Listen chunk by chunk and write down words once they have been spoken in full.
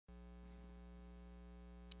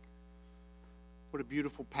What a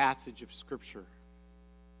beautiful passage of Scripture.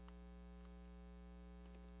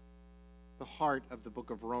 The heart of the book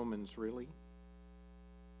of Romans, really.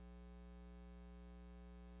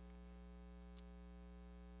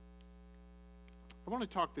 I want to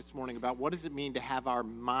talk this morning about what does it mean to have our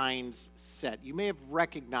minds set. You may have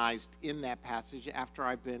recognized in that passage, after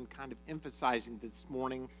I've been kind of emphasizing this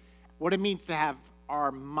morning, what it means to have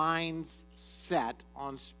our minds set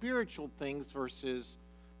on spiritual things versus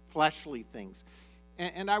fleshly things.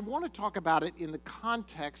 And I want to talk about it in the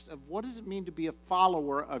context of what does it mean to be a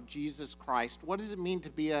follower of Jesus Christ? What does it mean to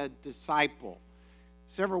be a disciple?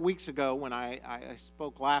 Several weeks ago when I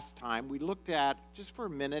spoke last time, we looked at, just for a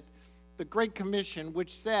minute, the Great Commission,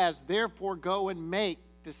 which says, therefore go and make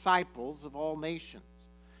disciples of all nations.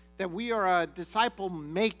 That we are a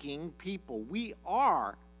disciple-making people. We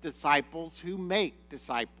are disciples who make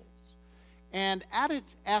disciples. And at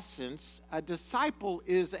its essence, a disciple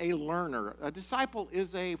is a learner. A disciple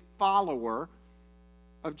is a follower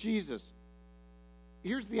of Jesus.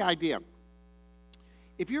 Here's the idea.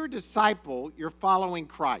 If you're a disciple, you're following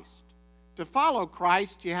Christ. To follow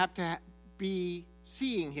Christ, you have to be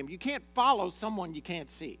seeing him. You can't follow someone you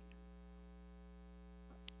can't see.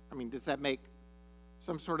 I mean, does that make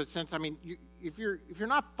some sort of sense? I mean, if you're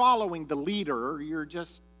not following the leader, you're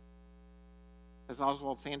just, as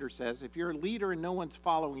Oswald Sanders says, if you're a leader and no one's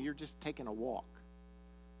following, you're just taking a walk.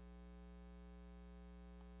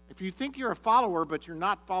 If you think you're a follower but you're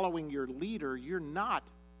not following your leader, you're not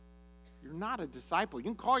a disciple. You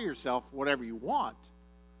can call yourself whatever you want,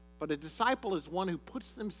 but a disciple is one who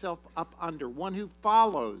puts themselves up under, one who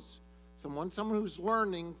follows someone who's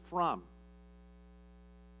learning from.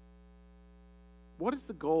 What is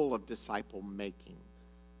the goal of disciple making?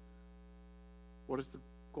 What is the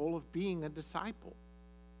goal of being a disciple?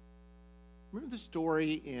 Remember the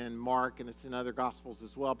story in Mark, and it's in other Gospels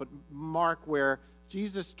as well, but Mark, where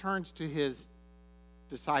Jesus turns to his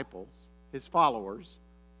disciples, his followers,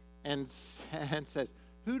 and says,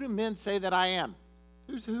 who do men say that I am?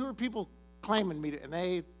 Who are people claiming me to? And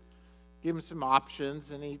they give him some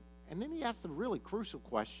options, and then he asks the really crucial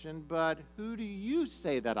question, but who do you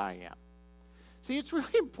say that I am? See, it's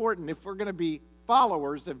really important if we're going to be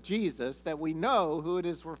followers of Jesus that we know who it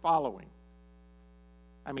is we're following.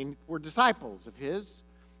 I mean, we're disciples of his,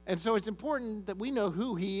 and so it's important that we know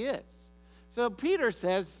who he is. So Peter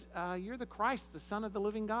says, you're the Christ, the Son of the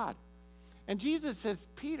living God. And Jesus says,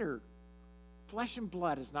 Peter, flesh and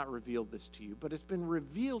blood has not revealed this to you, but it's been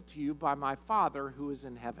revealed to you by my Father who is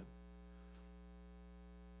in heaven.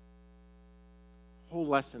 Whole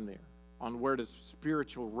lesson there on where does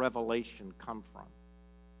spiritual revelation come from.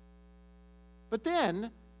 But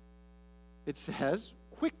then, it says,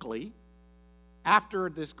 quickly, after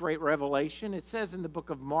this great revelation, it says in the book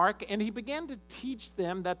of Mark, and he began to teach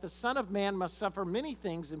them that the Son of Man must suffer many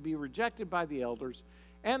things and be rejected by the elders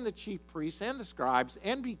and the chief priests and the scribes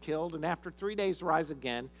and be killed and after 3 days rise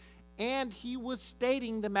again. And he was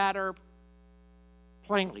stating the matter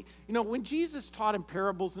plainly. You know, when Jesus taught in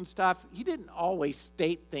parables and stuff, he didn't always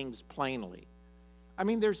state things plainly. I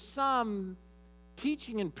mean, there's some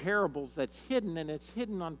teaching in parables that's hidden, and it's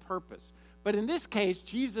hidden on purpose. But in this case,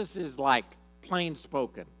 Jesus is like plain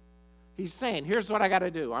spoken. He's saying, here's what I got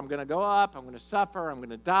to do. I'm going to go up, I'm going to suffer, I'm going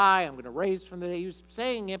to die, I'm going to raise from the dead. He's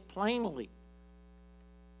saying it plainly.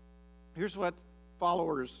 Here's what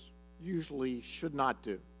followers usually should not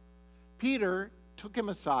do. Peter took him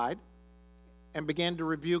aside and began to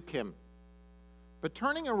rebuke him. But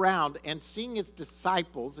turning around and seeing his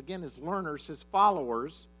disciples, again his learners, his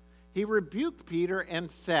followers, he rebuked Peter and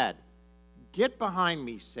said, get behind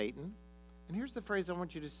me, Satan. And here's the phrase I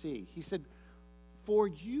want you to see. He said, for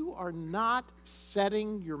you are not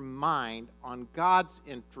setting your mind on God's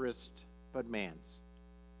interest, but man's.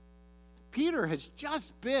 Peter has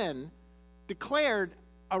just been declared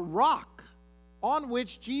a rock on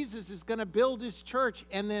which Jesus is going to build his church,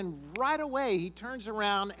 and then right away he turns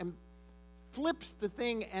around and flips the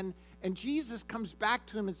thing, and Jesus comes back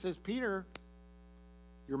to him and says, Peter,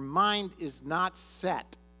 your mind is not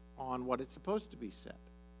set on what it's supposed to be set.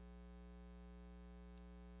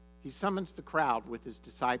 He summons the crowd with his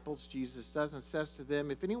disciples, Jesus does, and says to them,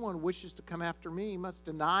 if anyone wishes to come after me, he must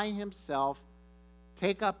deny himself,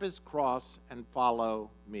 take up his cross, and follow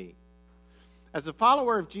me. As a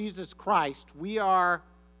follower of Jesus Christ, we are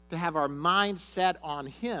to have our mind set on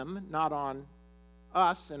him, not on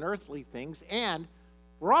us and earthly things, and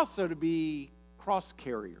we're also to be cross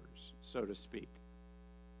carriers, so to speak,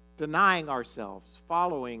 denying ourselves,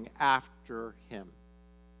 following after him.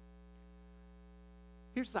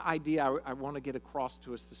 Here's the idea I want to get across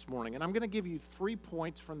to us this morning. And I'm going to give you 3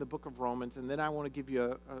 points from the book of Romans, and then I want to give you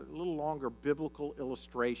a little longer biblical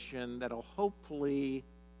illustration that'll hopefully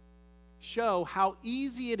show how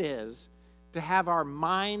easy it is to have our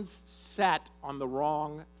minds set on the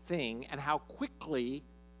wrong thing and how quickly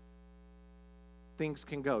things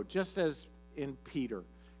can go, just as in Peter.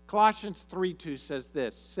 Colossians 3:2 says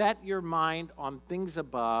this, "Set your mind on things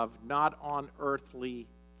above, not on earthly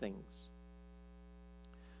things."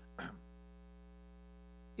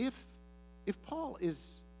 If Paul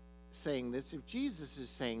is saying this, if Jesus is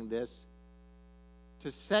saying this, to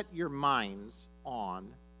set your minds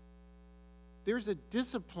on, there's a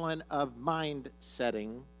discipline of mind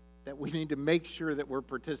setting that we need to make sure that we're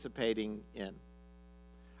participating in.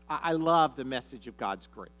 I love the message of God's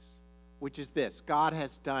grace, which is this: God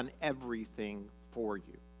has done everything for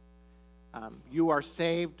you. You are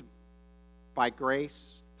saved by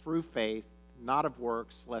grace through faith, not of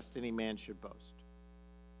works, lest any man should boast.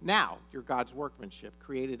 Now, you're God's workmanship,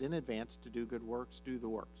 created in advance to do good works, do the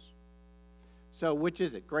works. So, which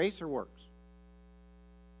is it, grace or works?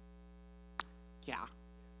 Yeah.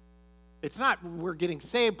 It's not we're getting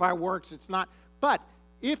saved by works, it's not. But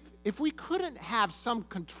if we couldn't have some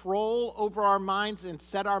control over our minds and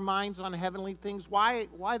set our minds on heavenly things, why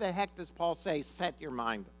the heck does Paul say, set your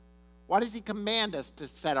mind? Why does he command us to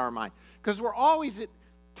set our mind? Because we're always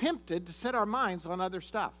tempted to set our minds on other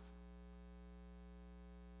stuff.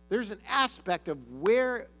 There's an aspect of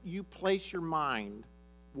where you place your mind,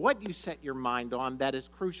 what you set your mind on, that is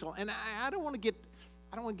crucial. And I don't want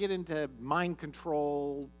to get into mind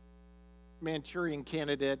control, Manchurian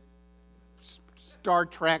Candidate, Star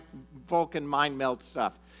Trek, Vulcan mind meld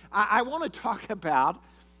stuff. I want to talk about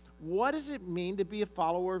what does it mean to be a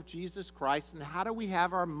follower of Jesus Christ, and how do we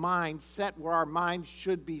have our mind set where our mind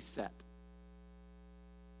should be set?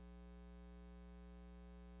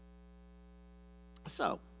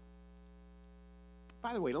 So,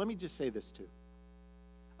 by the way, let me just say this too.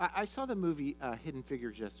 I saw the movie Hidden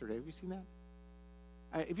Figures yesterday. Have you seen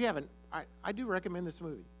that? If you haven't, I do recommend this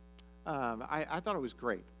movie. I thought it was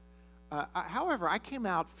great. However, I came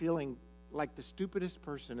out feeling like the stupidest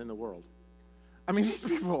person in the world. I mean, these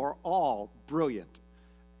people are all brilliant,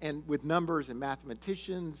 and with numbers and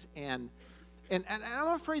mathematicians, and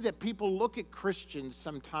I'm afraid that people look at Christians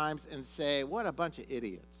sometimes and say, "What a bunch of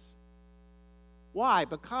idiots." Why?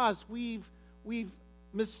 Because we've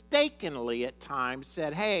mistakenly at times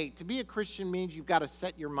said, "Hey, to be a Christian means you've got to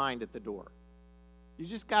set your mind at the door. You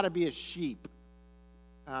just got to be a sheep.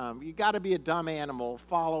 You got to be a dumb animal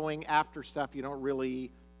following after stuff you don't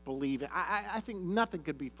really believe in." I think nothing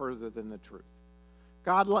could be further than the truth.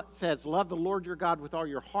 God says, "Love the Lord your God with all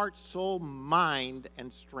your heart, soul, mind,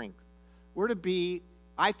 and strength." We're to be,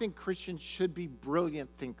 I think Christians should be brilliant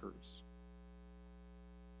thinkers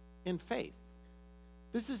in faith.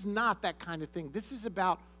 This is not that kind of thing. This is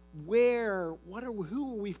about who are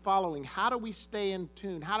we following? How do we stay in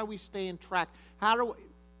tune? How do we stay in track? How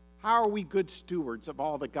are we good stewards of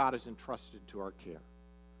all that God has entrusted to our care?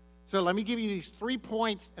 So let me give you these 3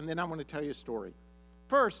 points, and then I'm going to tell you a story.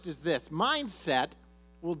 First is this: mindset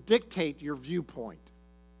will dictate your viewpoint.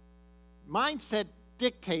 Mindset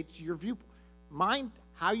dictates your viewpoint.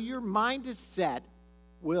 How your mind is set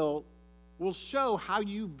will show how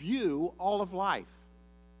you view all of life.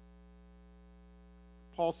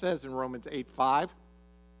 Paul says in Romans 8:5,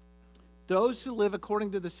 "Those who live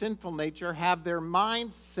according to the sinful nature have their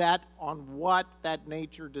mind set on what that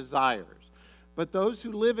nature desires. But those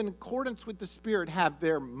who live in accordance with the Spirit have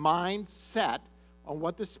their mind set on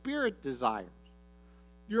what the Spirit desires."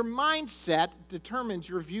 Your mindset determines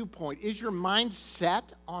your viewpoint. Is your mind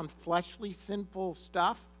set on fleshly, sinful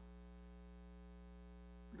stuff?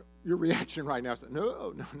 Your reaction right now is,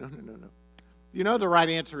 no. You know the right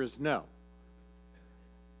answer is no.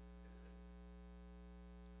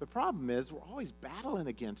 The problem is we're always battling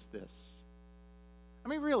against this. I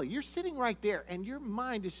mean, really, you're sitting right there, and your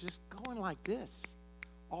mind is just going like this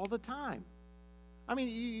all the time. I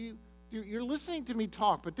mean, you're listening to me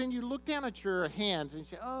talk, but then you look down at your hands and you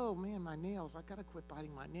say, "Oh, man, my nails. I got to quit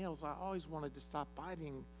biting my nails. I always wanted to stop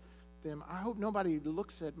biting them. I hope nobody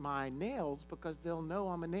looks at my nails because they'll know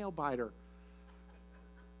I'm a nail biter.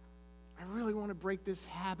 I really want to break this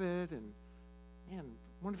habit, and, man,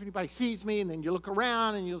 I wonder if anybody sees me." And then you look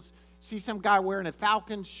around and you'll see some guy wearing a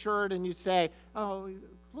Falcons shirt, and you say, "Oh,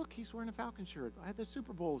 look, he's wearing a Falcons shirt. I had the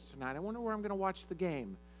Super Bowls tonight. I wonder where I'm going to watch the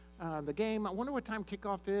game. I wonder what time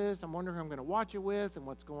kickoff is. I wonder who I'm going to watch it with and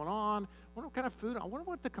what's going on. I wonder what kind of food. I wonder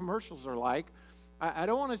what the commercials are like. I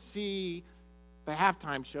don't want to see the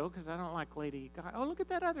halftime show because I don't like Lady Gaga. Oh, look at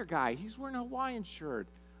that other guy. He's wearing a Hawaiian shirt.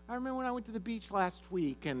 I remember when I went to the beach last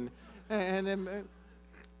week, and I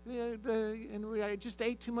just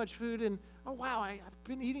ate too much food, and oh wow, I've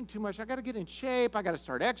been eating too much. I got to get in shape. I got to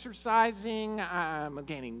start exercising. I'm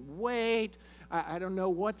gaining weight. I don't know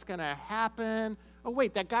what's going to happen. Oh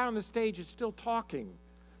wait, that guy on the stage is still talking.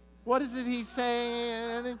 What is it he's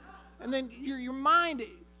saying? And then your mind.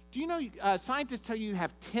 Do you know scientists tell you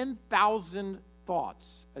have 10,000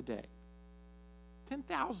 thoughts a day?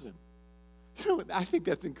 10,000. So I think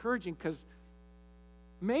that's encouraging because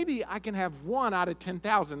maybe I can have 1 out of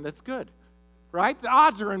 10,000 that's good, right? The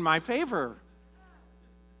odds are in my favor.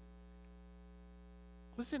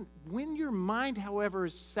 Listen, when your mind, however,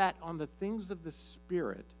 is set on the things of the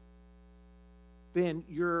Spirit, then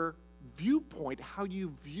your viewpoint, how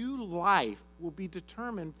you view life, will be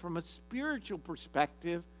determined from a spiritual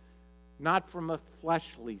perspective, not from a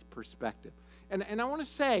fleshly perspective. And I want to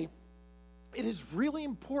say, it is really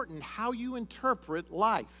important how you interpret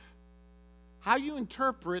life, how you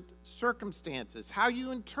interpret circumstances, how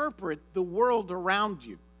you interpret the world around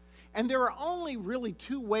you. And there are only really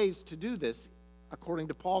 2 ways to do this, according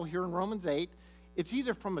to Paul here in Romans 8. It's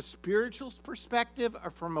either from a spiritual perspective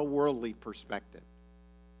or from a worldly perspective.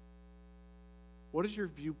 What is your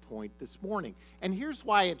viewpoint this morning? And here's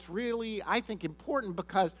why it's really, I think, important,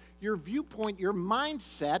 because your viewpoint, your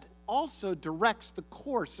mindset also directs the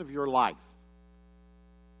course of your life.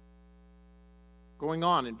 Going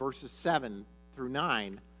on in verses 7 through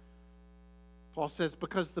 9, Paul says,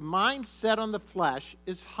 because the mind set on the flesh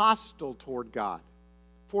is hostile toward God,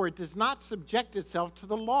 for it does not subject itself to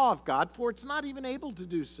the law of God, for it's not even able to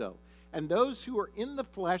do so. And those who are in the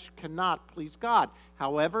flesh cannot please God.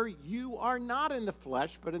 However, you are not in the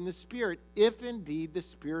flesh, but in the Spirit, if indeed the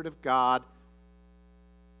Spirit of God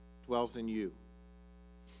dwells in you.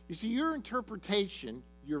 You see, your interpretation,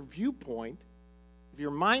 your viewpoint, if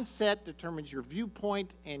your mindset determines your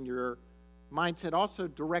viewpoint, and your mindset also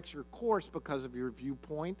directs your course because of your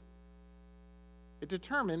viewpoint, it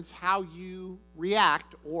determines how you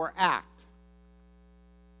react or act.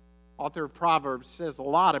 Author of Proverbs says a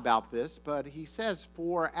lot about this, but he says,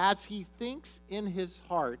 for as he thinks in his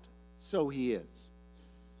heart, so he is.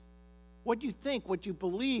 What you think, what you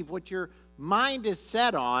believe, what your mind is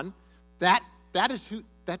set on, that's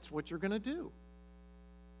what you're going to do.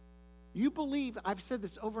 You believe, I've said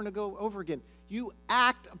this over and over again, you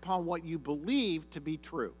act upon what you believe to be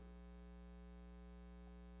true.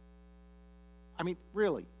 I mean,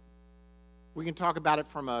 really. We can talk about it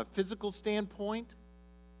from a physical standpoint.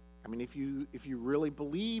 I mean, if you really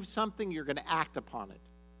believe something, you're going to act upon it.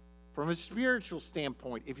 From a spiritual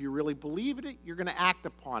standpoint, if you really believe it, you're going to act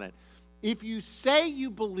upon it. If you say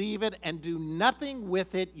you believe it and do nothing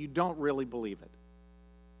with it, you don't really believe it.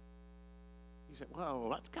 You say, well,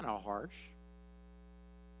 that's kind of harsh.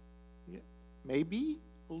 Yeah, maybe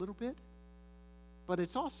a little bit. But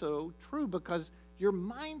it's also true, because your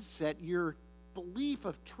mindset, your belief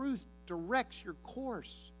of truth directs your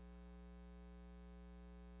course.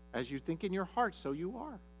 As you think in your heart, so you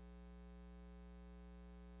are.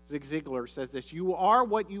 Zig Ziglar says this, you are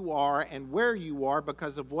what you are and where you are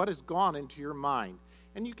because of what has gone into your mind.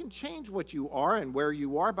 And you can change what you are and where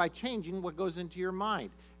you are by changing what goes into your mind.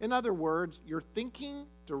 In other words, your thinking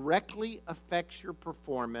directly affects your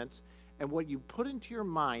performance, and what you put into your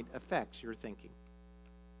mind affects your thinking.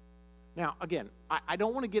 Now, again, I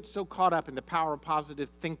don't want to get so caught up in the power of positive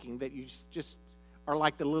thinking that you just are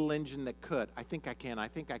like the little engine that could. I think I can, I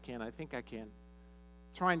think I can, I think I can.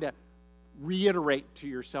 Trying to reiterate to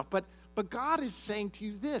yourself. But God is saying to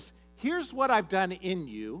you this, here's what I've done in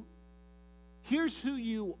you. Here's who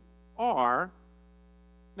you are.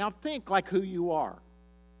 Now think like who you are.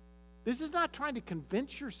 This is not trying to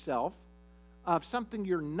convince yourself of something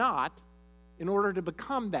you're not in order to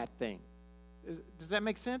become that thing. Does that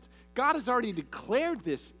make sense? God has already declared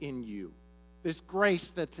this in you, this grace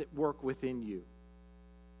that's at work within you.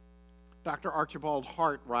 Dr. Archibald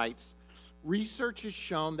Hart writes, research has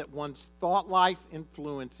shown that one's thought life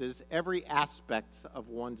influences every aspect of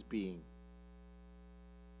one's being.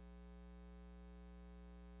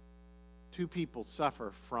 2 people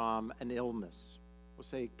suffer from an illness, we'll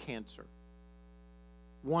say cancer.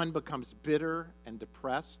 One becomes bitter and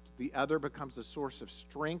depressed. The other becomes a source of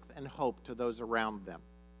strength and hope to those around them.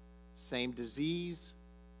 Same disease,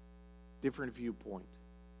 different viewpoint,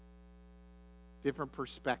 different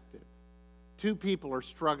perspective. 2 people are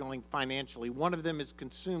struggling financially. One of them is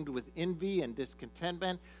consumed with envy and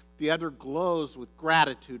discontentment. The other glows with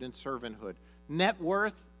gratitude and servanthood. Net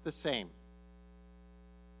worth, the same.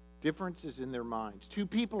 Difference is in their minds. 2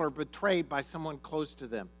 people are betrayed by someone close to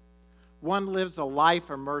them. One lives a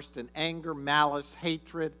life immersed in anger, malice,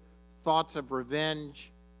 hatred, thoughts of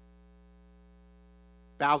revenge,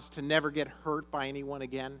 vows to never get hurt by anyone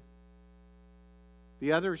again.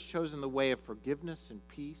 The other has chosen the way of forgiveness and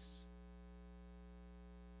peace.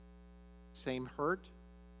 Same hurt,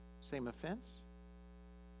 same offense.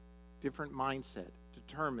 Different mindset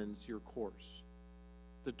determines your course,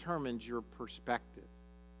 determines your perspective.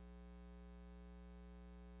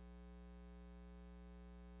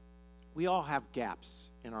 We all have gaps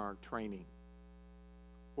in our training,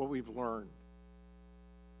 what we've learned.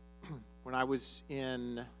 When I was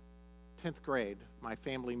in 10th grade, my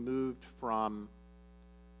family moved from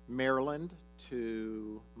Maryland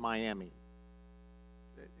to Miami.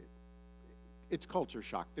 It's culture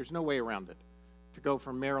shock. There's no way around it. To go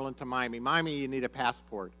from Maryland to Miami. Miami, you need a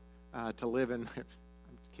passport to live in. I'm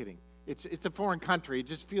kidding. It's a foreign country. It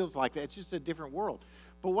just feels like that. It's just a different world.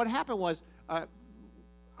 But what happened was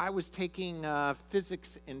I was taking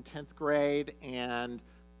physics in 10th grade, and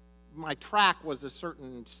my track was a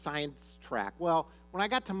certain science track. Well, when I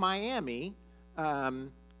got to Miami,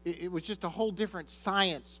 it was just a whole different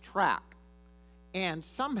science track. And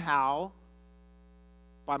somehow,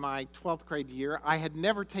 by my 12th grade year, I had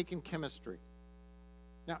never taken chemistry.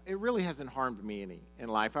 Now, it really hasn't harmed me any in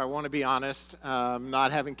life. I want to be honest.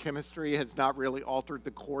 Not having chemistry has not really altered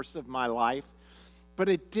the course of my life. But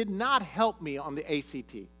it did not help me on the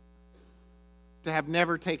ACT to have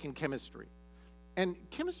never taken chemistry. And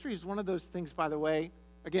chemistry is one of those things, by the way.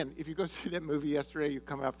 Again, if you go see that movie yesterday, you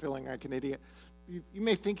come out feeling like an idiot. You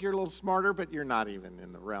may think you're a little smarter, but you're not even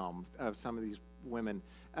in the realm of some of these women.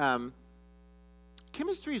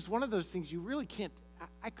 Chemistry is one of those things you really can't.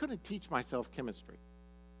 I couldn't teach myself chemistry.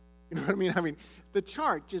 You know what I mean? I mean, the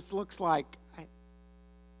chart just looks like,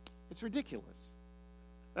 it's ridiculous.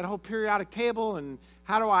 That whole periodic table, and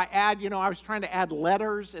how do I add, I was trying to add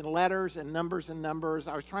letters and letters and numbers and numbers.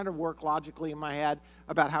 I was trying to work logically in my head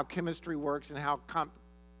about how chemistry works and how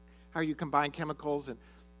you combine chemicals. And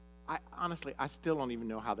honestly, I still don't even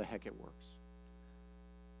know how the heck it works.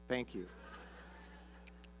 Thank you.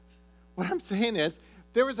 What I'm saying is,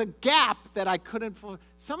 there was a gap that I couldn't fill.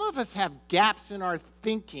 Some of us have gaps in our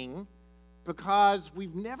thinking because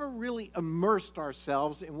we've never really immersed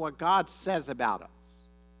ourselves in what God says about us.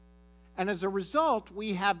 And as a result,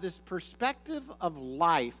 we have this perspective of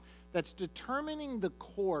life that's determining the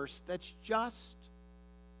course that's just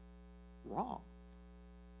wrong.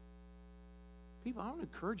 People, I want to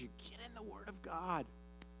encourage you, get in the Word of God.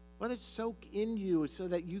 Let it soak in you so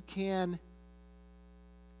that you can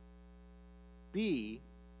be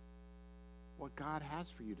what God has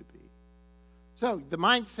for you to be. So the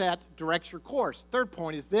mindset directs your course. Third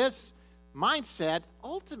point is this: mindset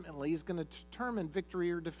ultimately is going to determine victory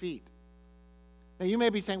or defeat. Now you may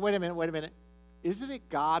be saying, wait a minute. Isn't it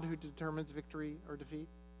God who determines victory or defeat?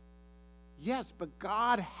 Yes, but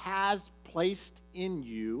God has placed in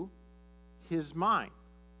you His mind.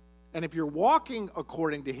 And if you're walking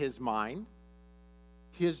according to His mind,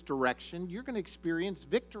 His direction, you're going to experience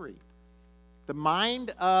victory. The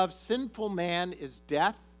mind of sinful man is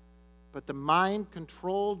death, but the mind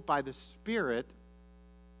controlled by the Spirit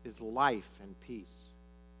is life and peace.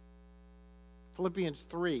 Philippians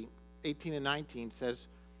 3:18 and 19 says,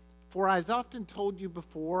 "For as often told you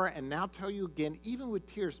before, and now tell you again, even with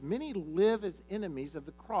tears, many live as enemies of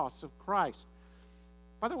the cross of Christ."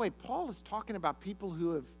 By the way, Paul is talking about people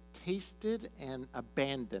who have tasted and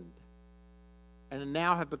abandoned and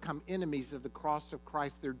now have become enemies of the cross of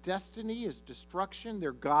Christ. Their destiny is destruction,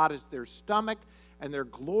 their God is their stomach, and their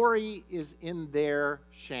glory is in their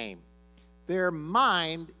shame. Their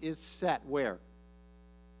mind is set where?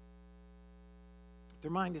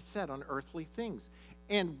 Their mind is set on earthly things.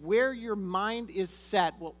 And where your mind is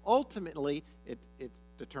set, well, ultimately, it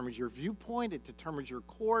determines your viewpoint, it determines your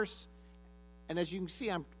course. And as you can see,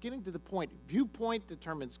 I'm getting to the point. Viewpoint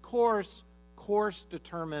determines course, course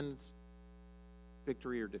determines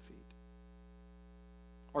victory or defeat.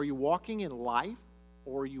 Are you walking in life,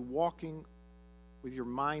 or are you walking with your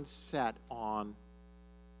mind set on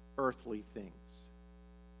earthly things?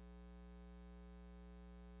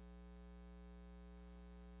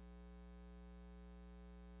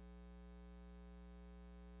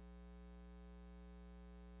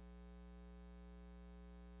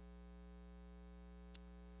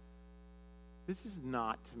 This is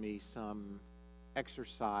not, to me, some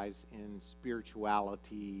exercise in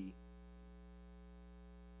spirituality.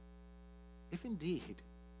 If indeed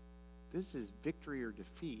this is victory or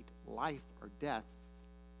defeat, life or death,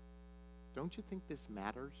 don't you think this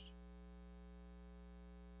matters?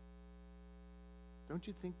 Don't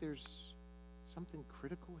you think there's something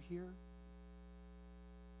critical here?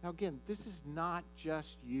 Now again, this is not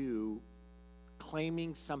just you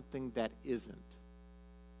claiming something that isn't.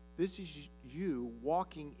 This is you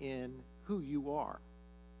walking in who you are.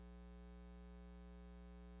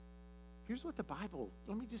 Here's what the Bible,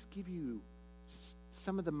 let me just give you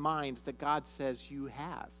some of the minds that God says you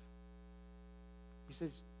have. He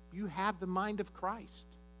says, you have the mind of Christ.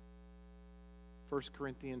 1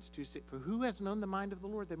 Corinthians 2:6, for who has known the mind of the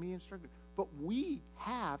Lord that he instructed? But we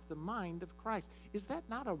have the mind of Christ. Is that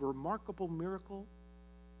not a remarkable miracle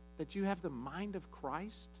that you have the mind of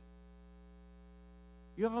Christ?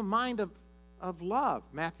 You have a mind of love.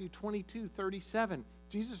 Matthew 22:37.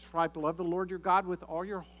 Jesus replied, love the Lord your God with all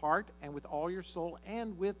your heart and with all your soul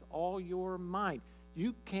and with all your mind.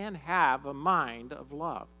 You can have a mind of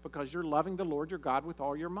love because you're loving the Lord your God with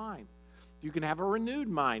all your mind. You can have a renewed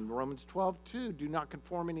mind. Romans 12:2. Do not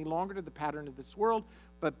conform any longer to the pattern of this world,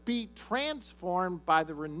 but be transformed by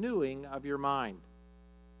the renewing of your mind.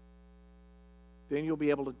 Then you'll be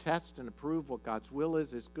able to test and approve what God's will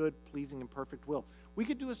is, his good, pleasing, and perfect will. We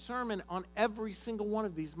could do a sermon on every single one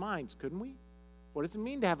of these minds, couldn't we? What does it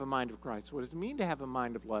mean to have a mind of Christ? What does it mean to have a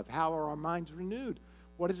mind of love? How are our minds renewed?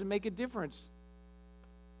 What does it make a difference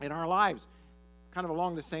in our lives? Kind of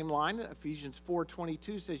along the same line, Ephesians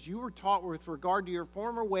 4:22 says, you were taught with regard to your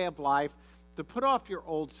former way of life to put off your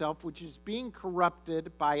old self, which is being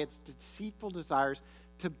corrupted by its deceitful desires,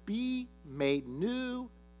 to be made new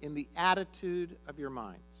in the attitude of your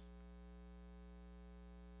minds.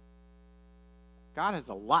 God has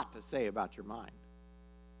a lot to say about your mind.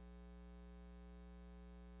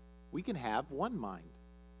 We can have one mind.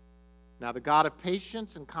 Now, the God of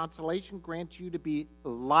patience and consolation grants you to be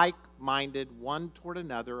like-minded one toward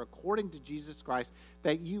another according to Jesus Christ,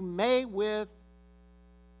 that you may with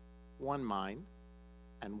one mind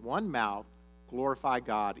and one mouth glorify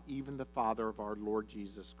God, even the Father of our Lord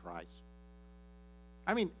Jesus Christ.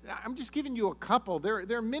 I mean, I'm just giving you a couple. There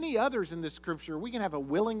are many others in this scripture. We can have a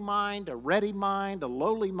willing mind, a ready mind, a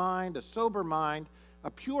lowly mind, a sober mind,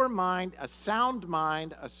 a pure mind, a sound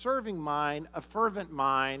mind, a serving mind, a fervent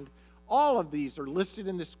mind. All of these are listed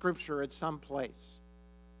in the scripture at some place.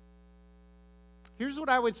 Here's what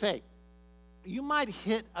I would say. You might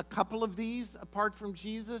hit a couple of these apart from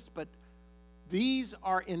Jesus, but these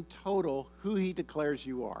are in total who he declares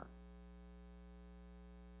you are.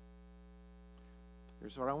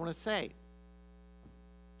 Here's what I want to say.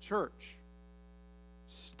 Church,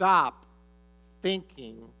 stop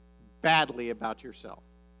thinking badly about yourself.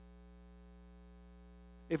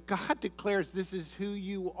 If God declares this is who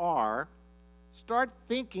you are, start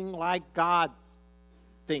thinking like God's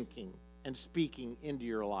thinking and speaking into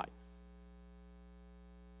your life.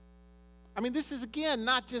 I mean, this is, again,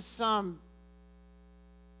 not just some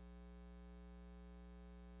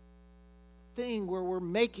thing where we're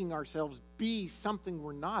making ourselves be something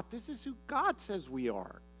we're not. This is who God says we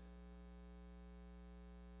are.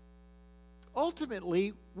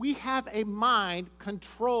 Ultimately, we have a mind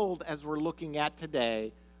controlled, as we're looking at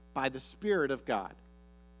today, by the Spirit of God.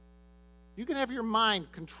 You can have your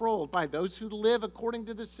mind controlled by those who live according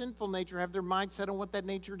to the sinful nature, have their mind set on what that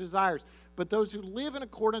nature desires. But those who live in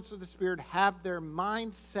accordance with the Spirit have their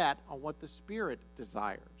mind set on what the Spirit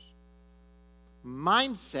desires.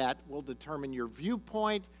 Mindset will determine your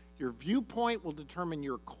viewpoint will determine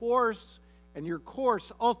your course, and your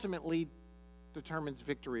course ultimately determines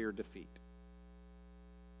victory or defeat.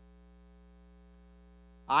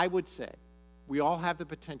 I would say we all have the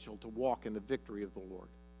potential to walk in the victory of the Lord.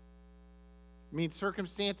 I mean,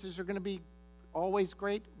 circumstances are going to be always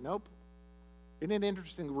great? Nope. Isn't it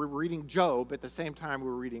interesting? We're reading Job at the same time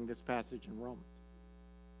we're reading this passage in Romans.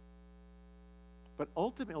 But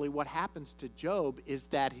ultimately what happens to Job is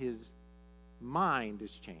that his mind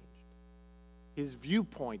is changed. His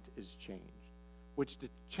viewpoint is changed, which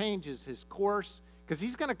changes his course. Because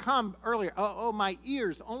he's going to come earlier. Oh, my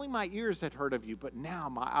ears, only my ears had heard of you, but now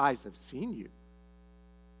my eyes have seen you.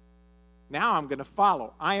 Now I'm going to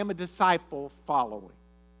follow. I am a disciple following.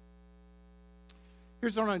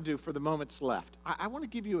 Here's what I'm going to do for the moments left. I want to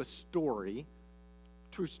give you a story,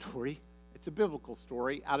 true story. It's a biblical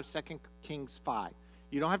story out of 2 Kings 5.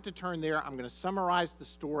 You don't have to turn there. I'm going to summarize the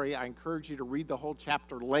story. I encourage you to read the whole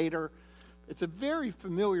chapter later. It's a very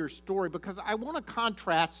familiar story because I want to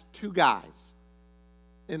contrast two guys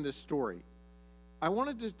in this story. I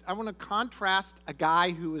want to contrast a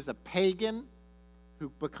guy who is a pagan, who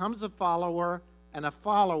becomes a follower, and a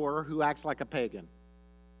follower who acts like a pagan.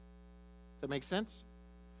 Does that make sense?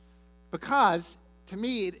 Because, to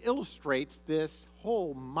me, it illustrates this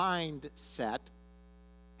whole mindset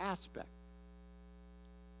aspect.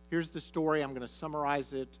 Here's the story. I'm going to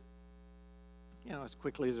summarize it, as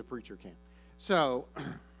quickly as a preacher can. So, it's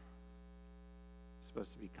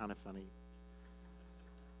supposed to be kind of funny.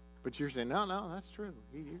 But you're saying, no, that's true.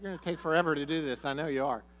 You're going to take forever to do this. I know you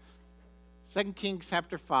are. 2 Kings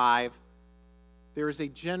chapter 5, there is a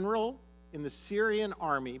general in the Syrian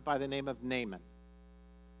army by the name of Naaman.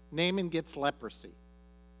 Naaman gets leprosy.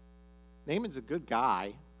 Naaman's a good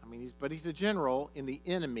guy. But he's a general in the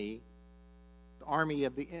army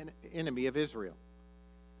of the enemy of Israel.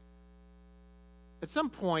 At some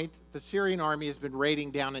point, the Syrian army has been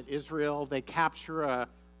raiding down in Israel. They capture a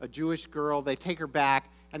Jewish girl. They take her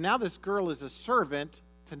back. And now this girl is a servant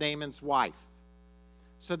to Naaman's wife.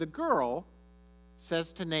 So the girl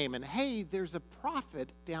says to Naaman, hey, there's a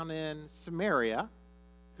prophet down in Samaria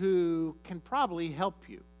who can probably help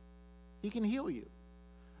you. He can heal you.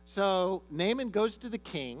 So Naaman goes to the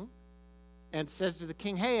king and says to the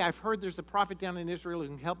king, hey, I've heard there's a prophet down in Israel who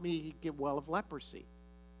can help me get well of leprosy.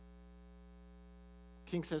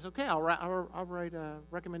 King says, okay, I'll write a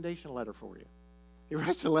recommendation letter for you. He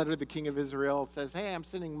writes a letter to the king of Israel, says, hey, I'm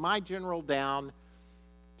sending my general down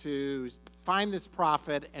to find this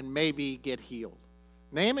prophet and maybe get healed.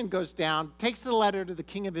 Naaman goes down, takes the letter to the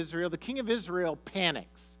king of Israel. The king of Israel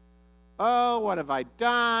panics. Oh, what have I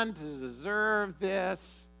done to deserve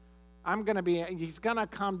this? He's going to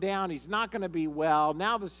come down. He's not going to be well.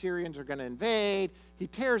 Now the Syrians are going to invade. He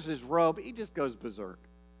tears his robe. He just goes berserk.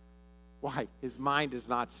 Why? His mind is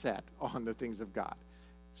not set on the things of God.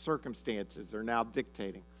 Circumstances are now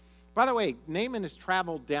dictating. By the way, Naaman has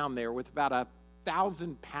traveled down there with about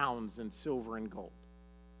 1,000 pounds in silver and gold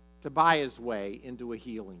to buy his way into a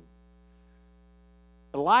healing.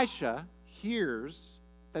 Elisha hears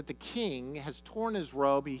that the king has torn his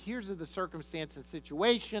robe. He hears of the circumstance and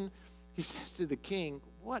situation. He says to the king,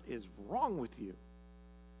 what is wrong with you?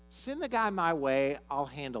 Send the guy my way. I'll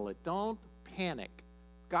handle it. Don't panic.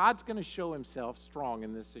 God's going to show himself strong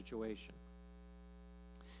in this situation.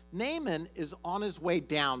 Naaman is on his way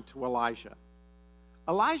down to Elijah.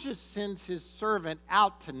 Elijah sends his servant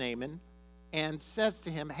out to Naaman and says to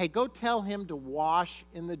him, hey, go tell him to wash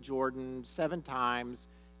in the Jordan 7 times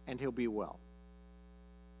and he'll be well.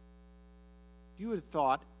 You would have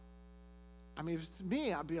thought, if it's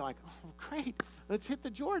me, I'd be like, oh, great, let's hit the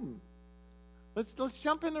Jordan. Let's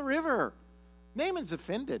jump in the river. Naaman's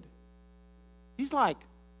offended. He's like,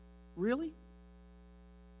 really?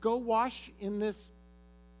 Go wash in this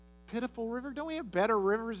pitiful river? Don't we have better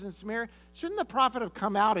rivers in Samaria? Shouldn't the prophet have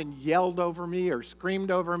come out and yelled over me or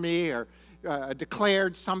screamed over me or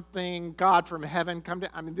declared something, God from heaven come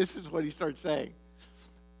down? This is what he starts saying.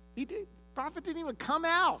 The prophet didn't even come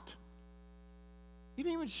out. He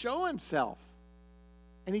didn't even show himself.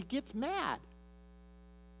 And he gets mad.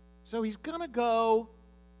 So he's going to go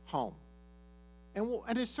home.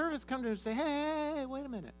 And his servants come to him and say, hey, wait a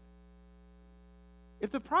minute.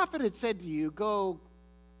 If the prophet had said to you, go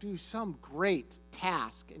do some great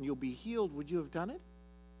task and you'll be healed, would you have done it?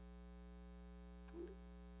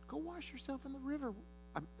 Go wash yourself in the river.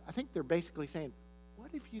 I think they're basically saying, what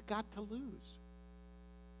have you got to lose?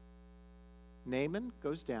 Naaman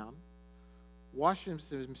goes down, washes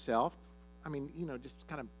himself. Just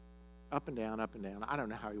kind of up and down, up and down. I don't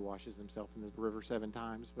know how he washes himself in the river 7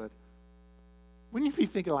 times, but wouldn't you be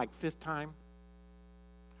thinking like 5th time?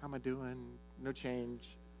 How am I doing? No change.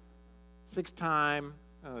 6th time.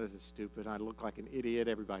 Oh, this is stupid. I look like an idiot.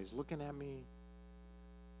 Everybody's looking at me.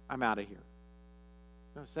 I'm out of here.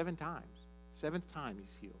 No, 7 times. 7th time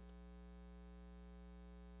he's healed.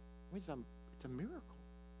 It's a miracle.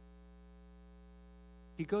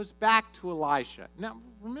 He goes back to Elisha. Now,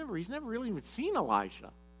 remember, he's never really even seen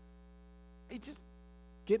Elisha. He's just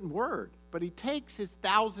getting word. But he takes his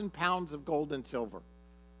 1,000 pounds of gold and silver.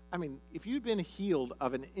 If you'd been healed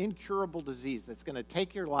of an incurable disease that's going to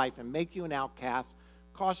take your life and make you an outcast,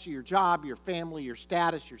 cost you your job, your family, your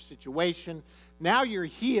status, your situation, now you're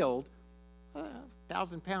healed,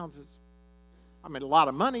 1,000 pounds is, a lot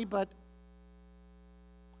of money, but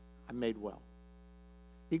I'm made well.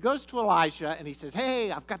 He goes to Elijah and he says,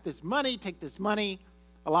 hey, I've got this money, take this money.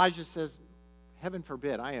 Elijah says, heaven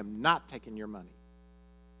forbid, I am not taking your money.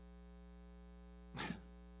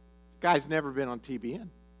 Guy's never been on TBN.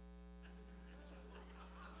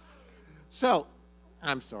 So,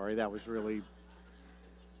 I'm sorry, that was really,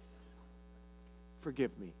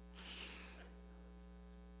 forgive me.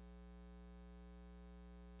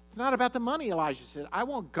 It's not about the money, Elijah said. I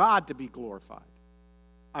want God to be glorified.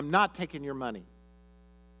 I'm not taking your money.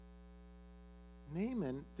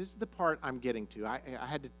 Naaman, this is the part I'm getting to. I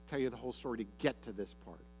had to tell you the whole story to get to this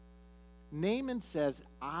part. Naaman says,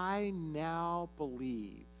 I now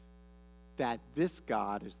believe that this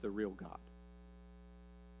God is the real God.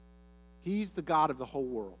 He's the God of the whole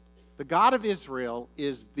world. The God of Israel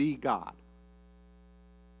is the God.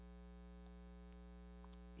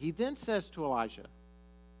 he then says to Elijah,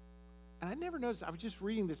 and I never noticed, I was just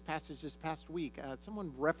reading this passage this past week.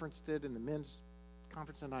 Someone referenced it in the men's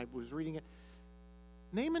conference, and I was reading it.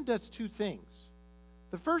 Naaman does two things.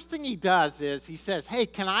 The first thing he does is he says, hey,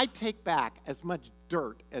 can I take back as much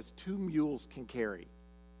dirt as 2 mules can carry?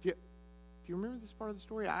 Do you remember this part of the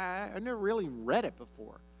story? I never really read it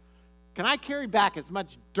before. Can I carry back as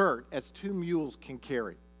much dirt as 2 mules can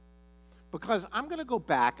carry? Because I'm going to go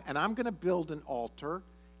back and I'm going to build an altar,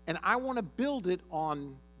 and I want to build it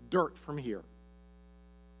on dirt from here.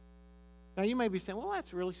 Now you may be saying, well,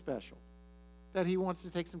 that's really special that he wants to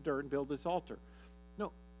take some dirt and build this altar.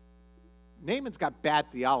 No, Naaman's got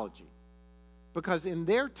bad theology, because in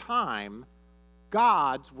their time,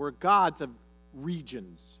 gods were gods of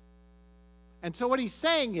regions. And so what he's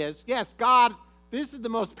saying is, yes, God, this is the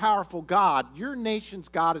most powerful God. Your nation's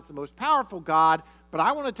God is the most powerful God, but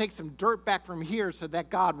I want to take some dirt back from here so that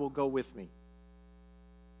God will go with me.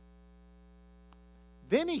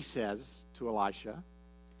 Then he says to Elisha,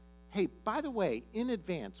 hey, by the way, in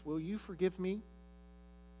advance, will you forgive me?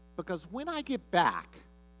 Because when I get back,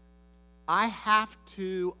 I have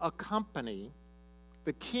to accompany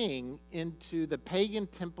the king into the pagan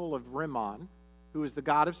temple of Rimmon, who is the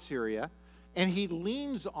god of Syria, and he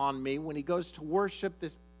leans on me when he goes to worship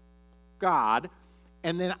this god,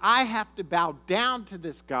 and then I have to bow down to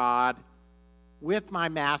this god with my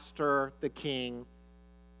master, the king.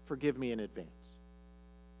 Forgive me in advance.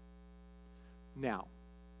 Now,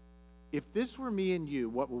 if this were me and you,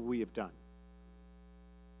 what would we have done?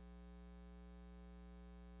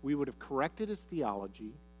 We would have corrected his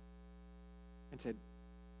theology and said,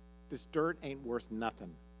 this dirt ain't worth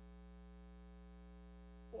nothing.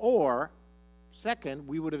 Or, second,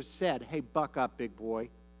 we would have said, hey, buck up, big boy.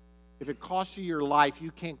 If it costs you your life, you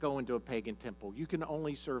can't go into a pagan temple. You can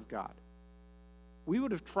only serve God. We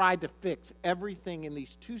would have tried to fix everything in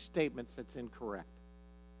these two statements that's incorrect.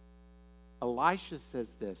 Elisha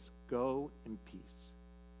says this, go in peace.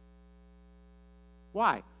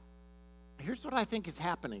 Why? Here's what I think is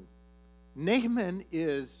happening. Naaman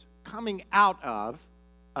is coming out of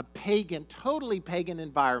a pagan, totally pagan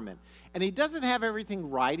environment. And he doesn't have everything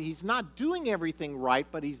right. He's not doing everything right,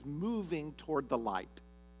 but he's moving toward the light.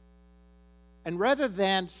 And rather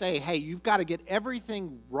than say, hey, you've got to get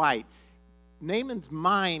everything right, Naaman's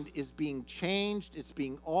mind is being changed. It's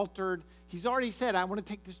being altered. He's already said, I want to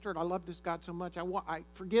take this dirt. I love this God so much.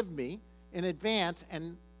 Forgive me in advance.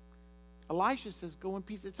 And Elisha says, go in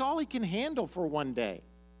peace. It's all he can handle for one day.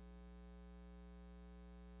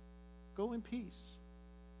 Go in peace.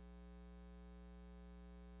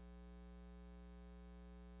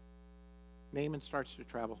 Naaman starts to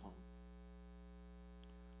travel home.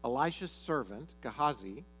 Elisha's servant,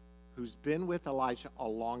 Gehazi, who's been with Elisha a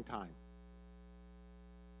long time,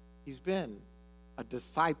 he's been a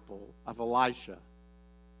disciple of Elisha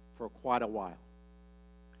for quite a while.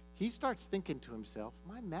 He starts thinking to himself,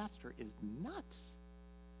 my master is nuts.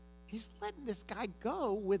 He's letting this guy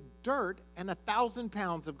go with dirt and 1,000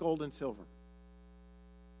 pounds of gold and silver.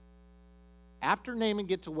 After Naaman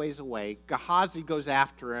gets a ways away, Gehazi goes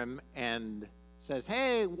after him and says,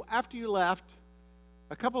 hey, after you left,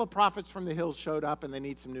 a couple of prophets from the hills showed up and they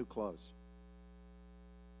need some new clothes.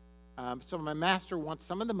 So my master wants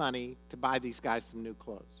some of the money to buy these guys some new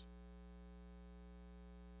clothes.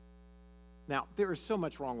 Now, there is so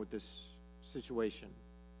much wrong with this situation,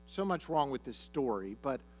 so much wrong with this story,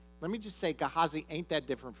 but let me just say Gehazi ain't that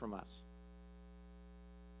different from us.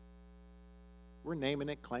 We're naming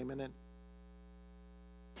it, claiming it,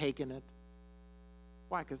 taking it.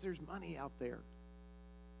 Why? Because there's money out there.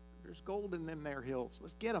 There's gold in them there hills.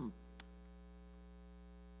 Let's get them.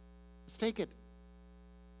 Let's take it.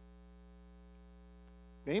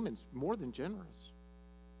 Naaman's more than generous.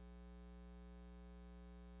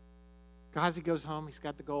 Gehazi goes home. He's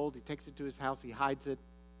got the gold. He takes it to his house. He hides it.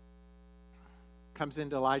 Comes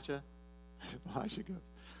into Elijah. Elijah goes,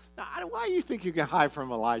 now, why do you think you can hide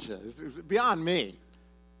from Elijah? It's beyond me.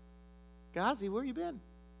 Gehazi, where you been?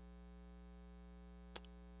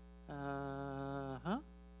 Huh?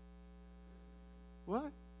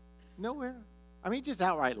 What? Nowhere. I mean, he just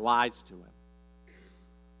outright lies to him.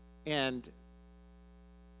 And,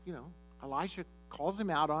 Elisha calls him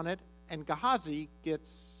out on it, and Gehazi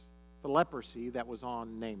gets the leprosy that was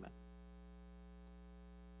on Naaman.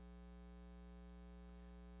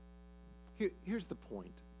 Here's the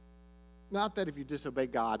point. Not that if you disobey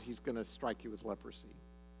God, he's going to strike you with leprosy.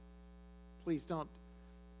 Please don't.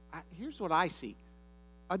 Here's what I see.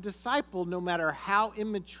 A disciple, no matter how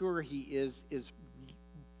immature he is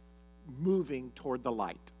moving toward the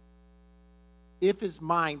light. If his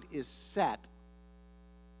mind is set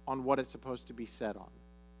on what it's supposed to be set on.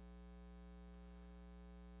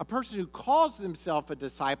 A person who calls themselves a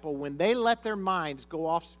disciple, when they let their minds go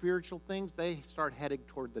off spiritual things, they start heading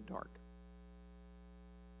toward the dark,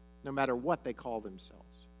 no matter what they call themselves.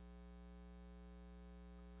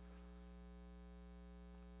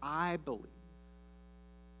 I believe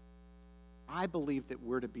that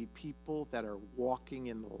we're to be people that are walking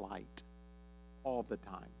in the light all the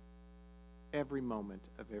time, every moment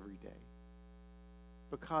of every day.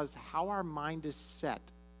 Because how our mind is set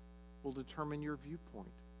will determine your viewpoint.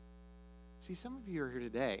 See, some of you are here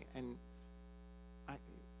today, and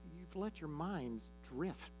you've let your minds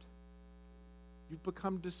drift. You've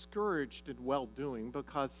become discouraged in well-doing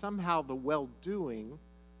because somehow the well-doing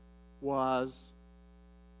was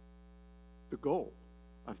the goal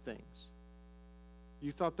of things.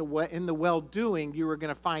 You thought in the well-doing you were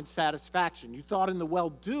going to find satisfaction. You thought in the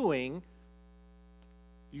well-doing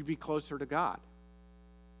you'd be closer to God.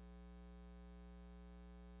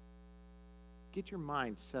 Get your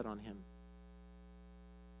mind set on Him.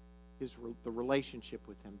 The relationship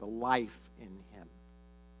with Him, the life in Him.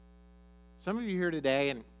 Some of you here today,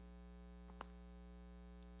 and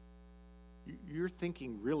you're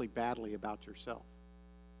thinking really badly about yourself.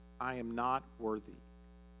 I am not worthy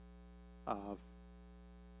of.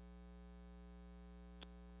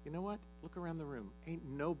 You know what? Look around the room. Ain't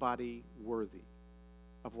nobody worthy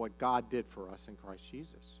of what God did for us in Christ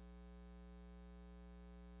Jesus.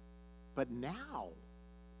 But now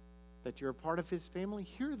that you're a part of His family,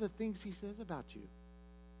 here are the things He says about you.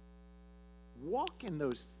 Walk in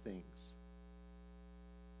those things.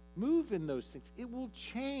 Move in those things. It will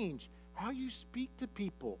change how you speak to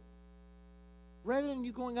people. Rather than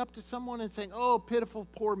you going up to someone and saying, "Oh, pitiful,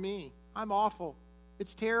 poor me. I'm awful.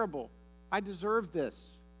 It's terrible. I deserve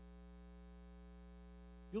this."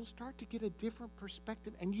 You'll start to get a different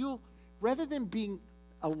perspective. And rather than being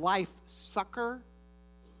a life sucker,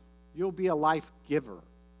 you'll be a life giver.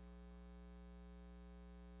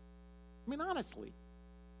 I mean, honestly,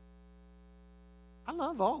 I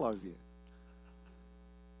love all of you.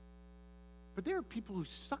 But there are people who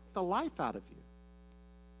suck the life out of you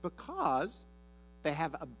because they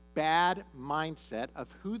have a bad mindset of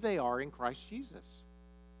who they are in Christ Jesus.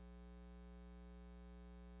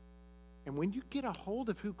 And when you get a hold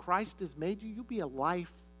of who Christ has made you, you'll be a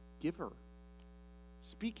life giver,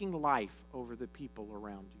 speaking life over the people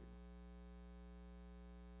around you.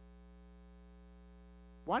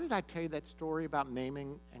 Why did I tell you that story about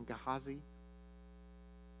Naaman and Gehazi?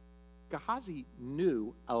 Gehazi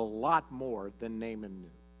knew a lot more than Naaman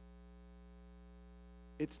knew.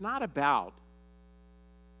 It's not about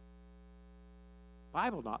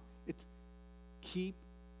Bible, not. It's keep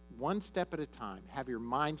one step at a time. Have your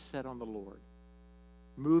mind set on the Lord,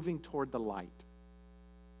 moving toward the light.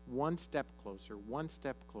 One step closer, one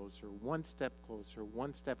step closer, one step closer,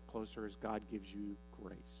 one step closer as God gives you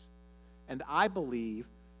grace. And I believe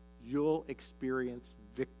you'll experience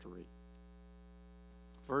victory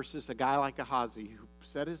versus a guy like Gehazi who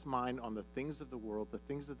set his mind on the things of the world, the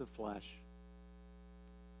things of the flesh,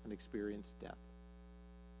 and experienced death.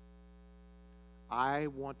 I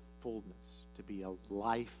want fullness to be a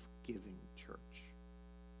life-giving church.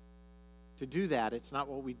 To do that, it's not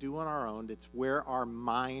what we do on our own, it's where our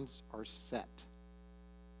minds are set.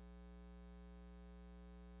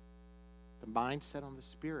 The mindset on the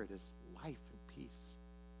Spirit is life and peace.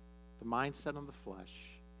 The mindset on the flesh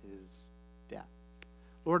is death.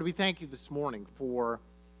 Lord, we thank you this morning for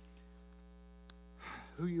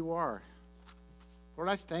who you are. Lord,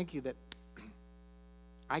 I thank you that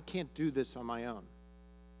I can't do this on my own.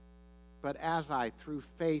 But as I, through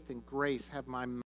faith and grace, have my